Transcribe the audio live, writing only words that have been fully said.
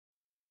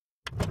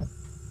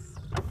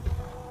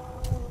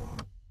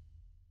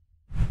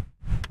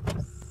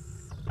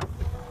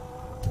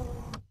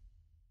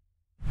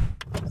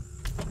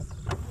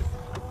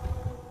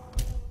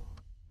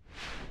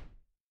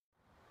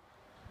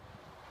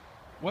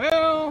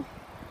Well,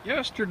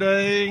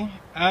 yesterday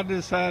I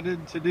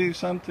decided to do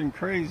something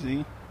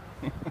crazy.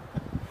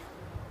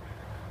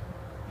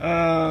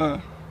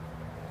 uh,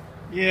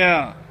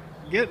 yeah,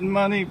 getting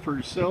money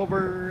for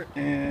silver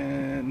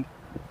and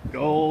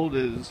gold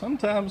is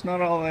sometimes not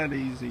all that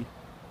easy.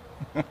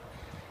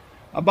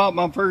 I bought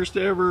my first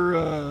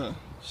ever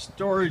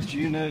storage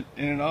unit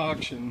in an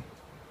auction,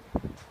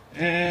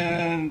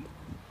 and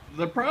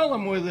the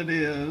problem with it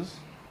is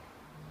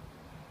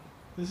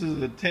this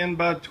is a 10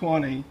 by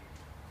 20.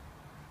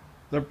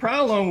 The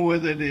problem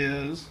with it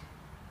is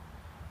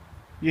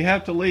you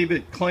have to leave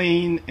it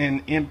clean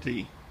and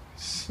empty.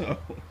 So,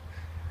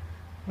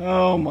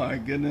 oh my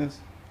goodness.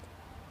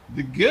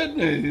 The good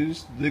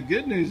news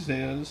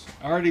is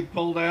I already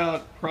pulled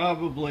out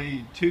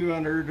probably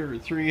 $200 or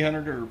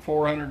 $300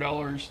 or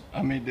 $400.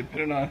 I mean,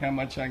 depending on how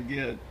much I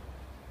get,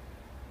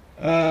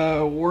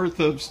 worth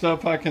of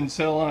stuff I can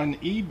sell on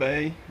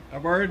eBay.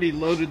 I've already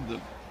loaded the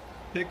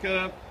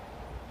pickup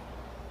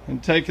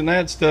and taken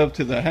that stuff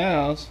to the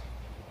house.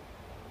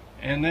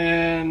 And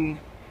then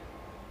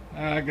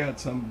I got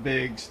some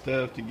big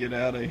stuff to get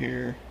out of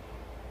here.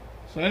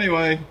 So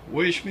anyway,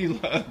 wish me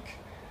luck.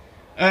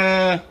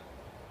 How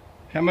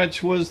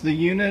much was the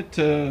unit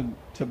to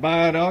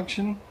buy at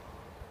auction?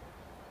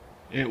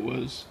 It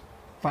was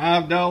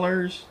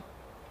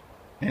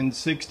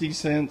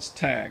 $5.60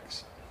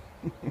 tax.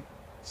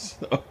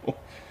 So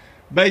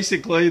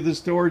basically the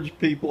storage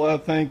people, I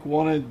think,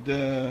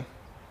 wanted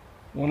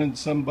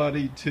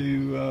somebody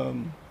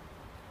to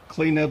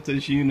clean up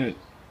this unit.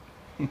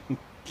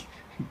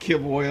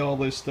 Give away all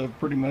this stuff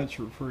pretty much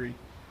for free.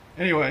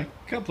 Anyway,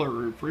 a couple of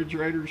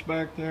refrigerators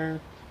back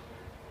there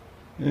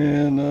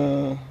and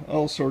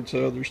all sorts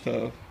of other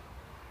stuff.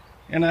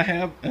 And I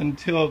have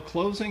until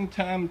closing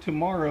time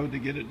tomorrow to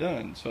get it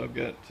done. So I've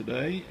got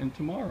today and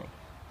tomorrow.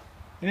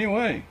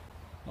 Anyway,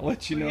 I'll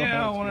let you know.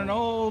 Yeah, when an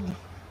old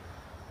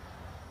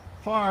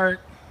fart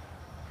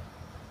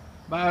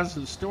buys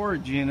a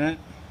storage unit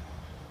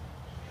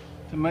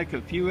to make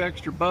a few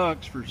extra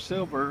bucks for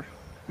silver,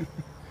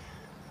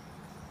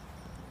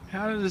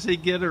 how does he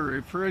get a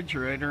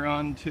refrigerator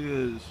onto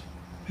his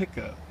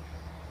pickup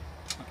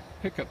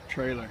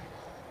trailer?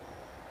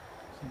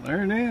 So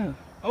there it is.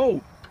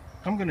 Oh,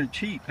 I'm going to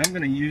cheat. I'm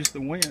going to use the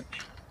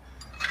winch.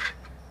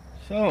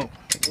 So,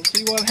 we'll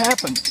see what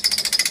happens.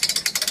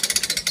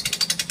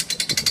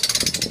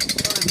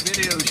 The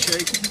video's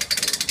shaking.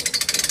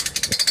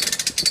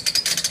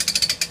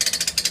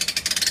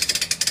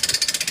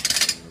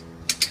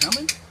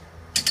 Coming?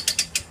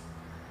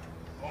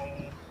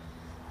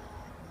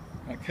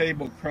 My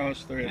cable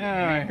crossed through it.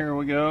 Alright, here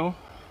we go.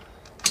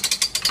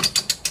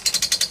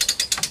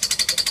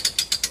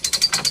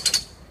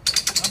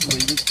 I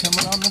believe it's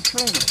coming on the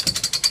trailer.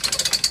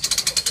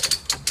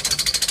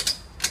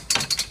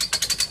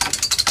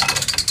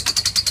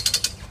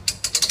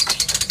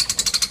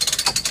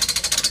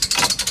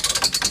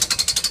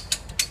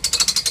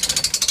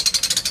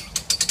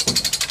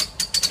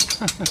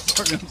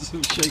 Sorry, I'm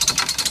so shaky.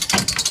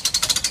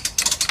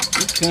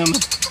 It's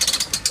coming.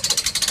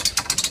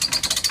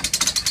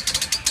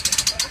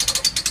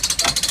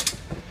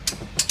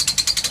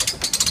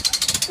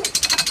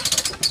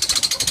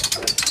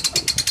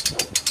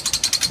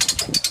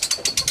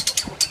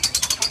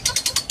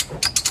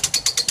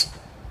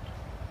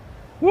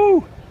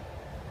 Woo!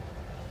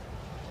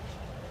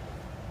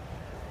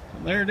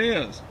 There it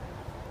is.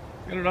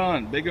 Got it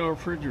on. Big old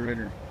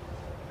refrigerator.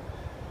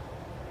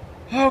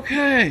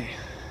 Okay.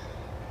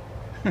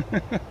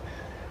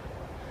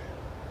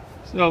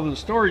 So the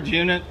storage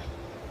unit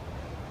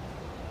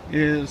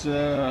is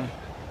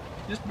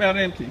just about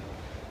empty.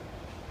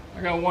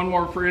 I got one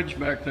more fridge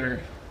back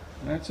there.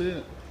 That's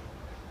it.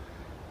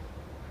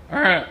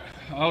 Alright,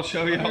 I'll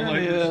show you how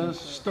later.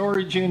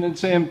 Storage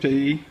unit's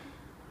empty.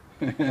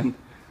 And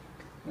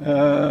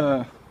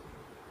the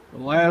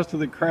last of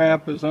the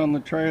crap is on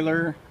the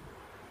trailer,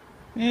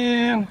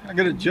 and I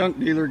got a junk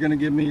dealer gonna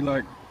give me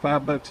like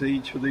 $5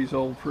 each for these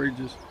old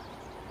fridges.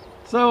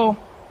 So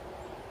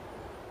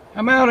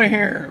I'm out of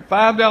here.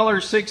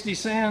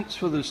 $5.60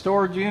 for the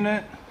storage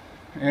unit,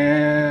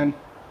 and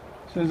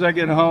as soon as I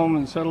get home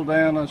and settle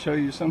down, I'll show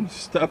you some of the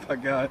stuff I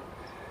got.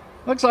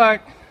 Looks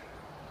like,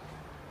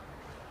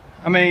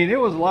 I mean, it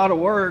was a lot of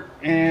work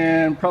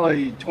and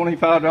probably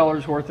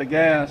 $25 worth of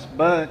gas,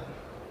 but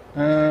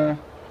I'll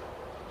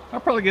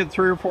probably get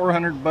 $300 or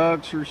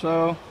 $400 or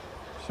so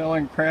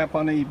selling crap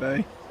on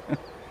eBay.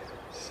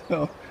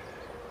 So,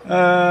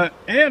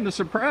 and a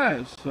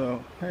surprise.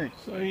 So, hey.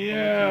 So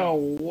yeah,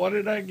 what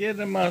did I get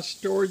in my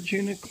storage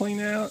unit clean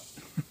out?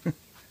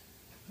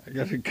 I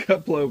got a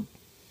couple of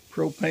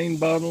propane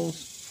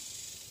bottles.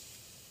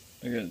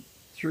 I got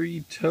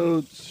 3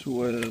 totes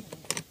with,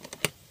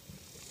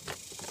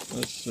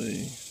 let's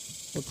see,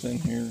 what's in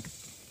here?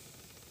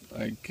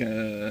 Like,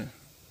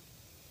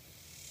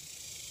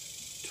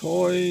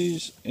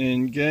 toys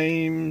and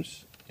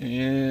games,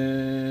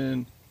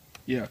 and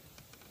yeah,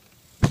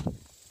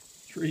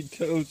 3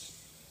 totes.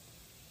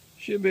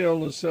 Should be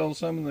able to sell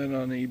some of that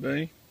on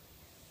eBay.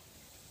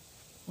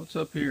 What's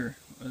up here?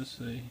 Let's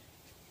see.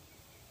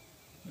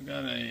 I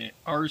got a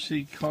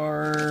RC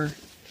car.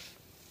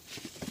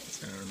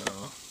 I don't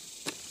know.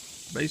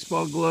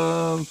 Baseball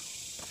glove.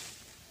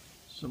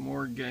 Some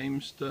more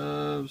game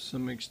stuff.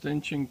 Some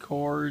extension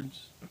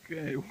cords.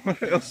 Okay,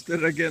 what else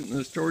did I get in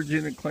the storage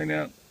unit clean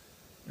out?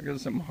 I got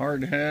some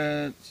hard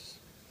hats.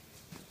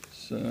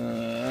 I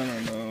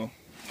don't know.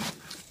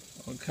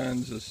 All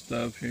kinds of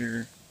stuff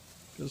here.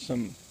 Got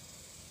some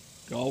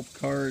golf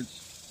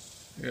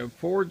carts. We have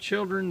 4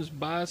 children's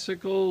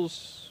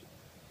bicycles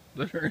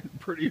that are in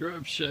pretty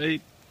rough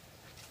shape.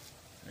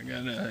 I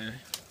got a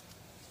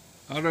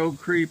auto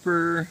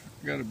creeper.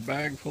 I got a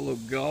bag full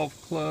of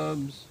golf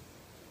clubs.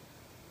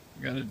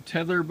 I got a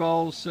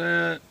tetherball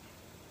set.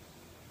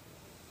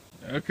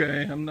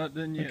 Okay, I'm not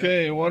done yet.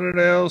 Okay, what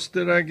else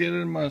did I get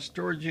in my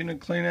storage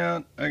unit clean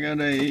out? I got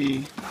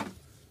a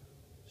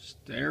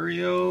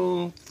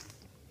stereo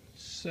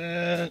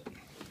set.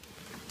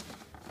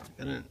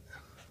 Got it.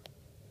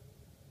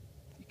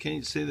 You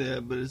can't see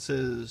that, but it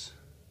says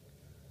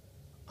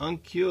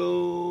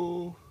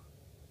Onkyo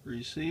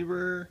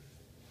receiver.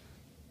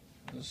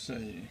 Let's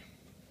see.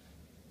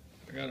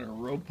 I got a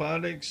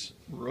Robotics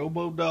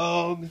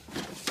RoboDog.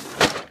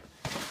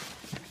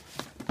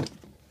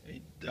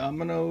 A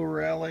Domino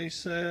Rally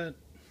set.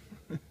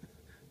 What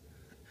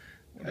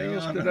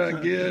else did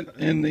I get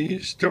in the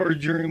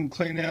storage room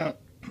clean out?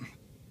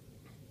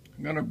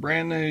 I got a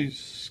brand new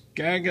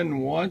Skagen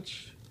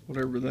watch,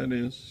 whatever that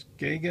is.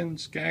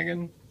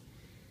 Skagen.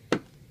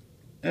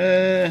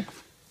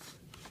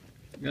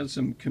 Got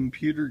some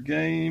computer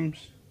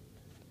games.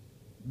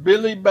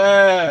 Billy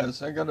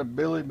Bass. I got a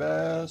Billy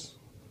Bass.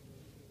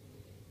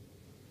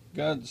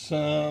 Got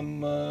some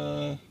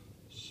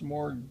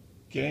more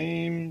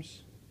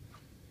games.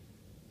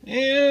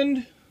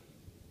 And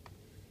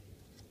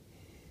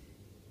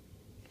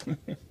I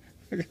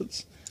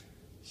got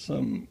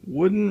some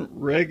wooden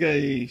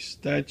reggae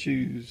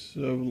statues.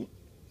 So,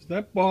 is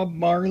that Bob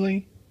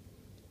Marley?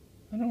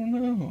 I don't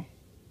know.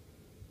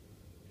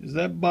 Is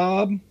that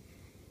Bob?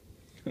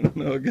 I don't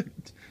know. I got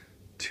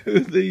 2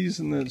 of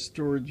these in that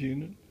storage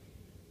unit.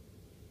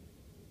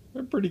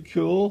 They're pretty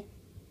cool.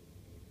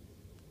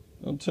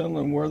 Don't tell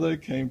them where they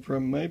came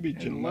from. Maybe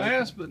Jamaica. And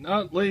last but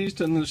not least,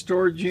 in the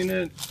storage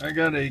unit, I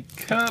got a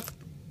cup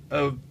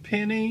of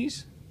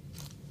pennies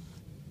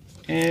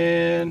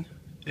and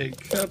a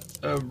cup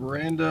of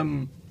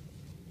random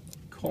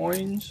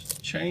coins,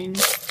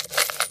 change.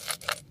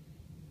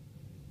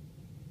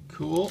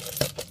 Cool.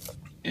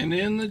 And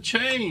in the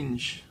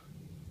change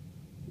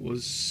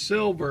was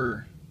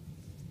silver.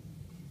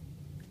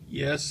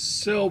 Yes,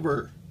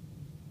 silver.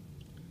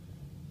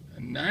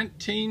 A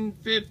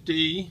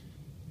 1950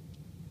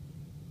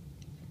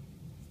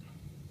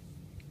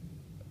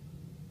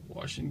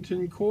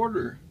 Washington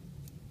quarter.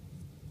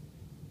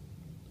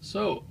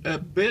 So, a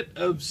bit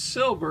of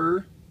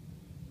silver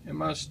in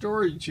my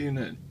storage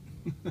unit,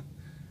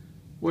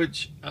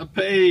 which I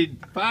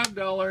paid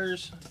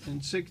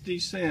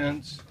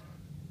 $5.60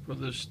 for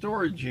the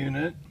storage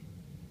unit,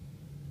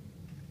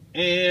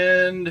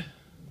 and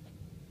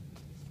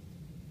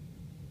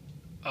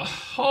a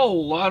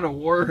whole lot of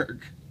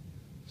work.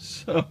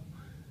 So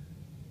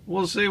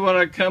we'll see what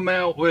I come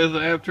out with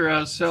after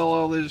I sell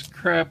all this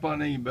crap on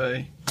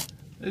eBay.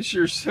 This is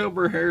your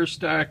silver hair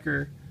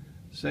stacker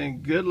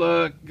saying good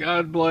luck,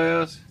 God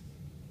bless.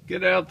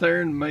 Get out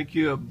there and make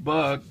you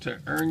 $1 to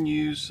earn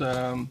you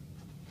some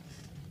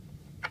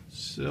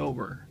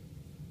silver.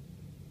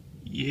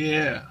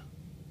 Yeah.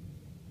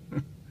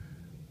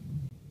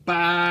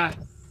 Bye.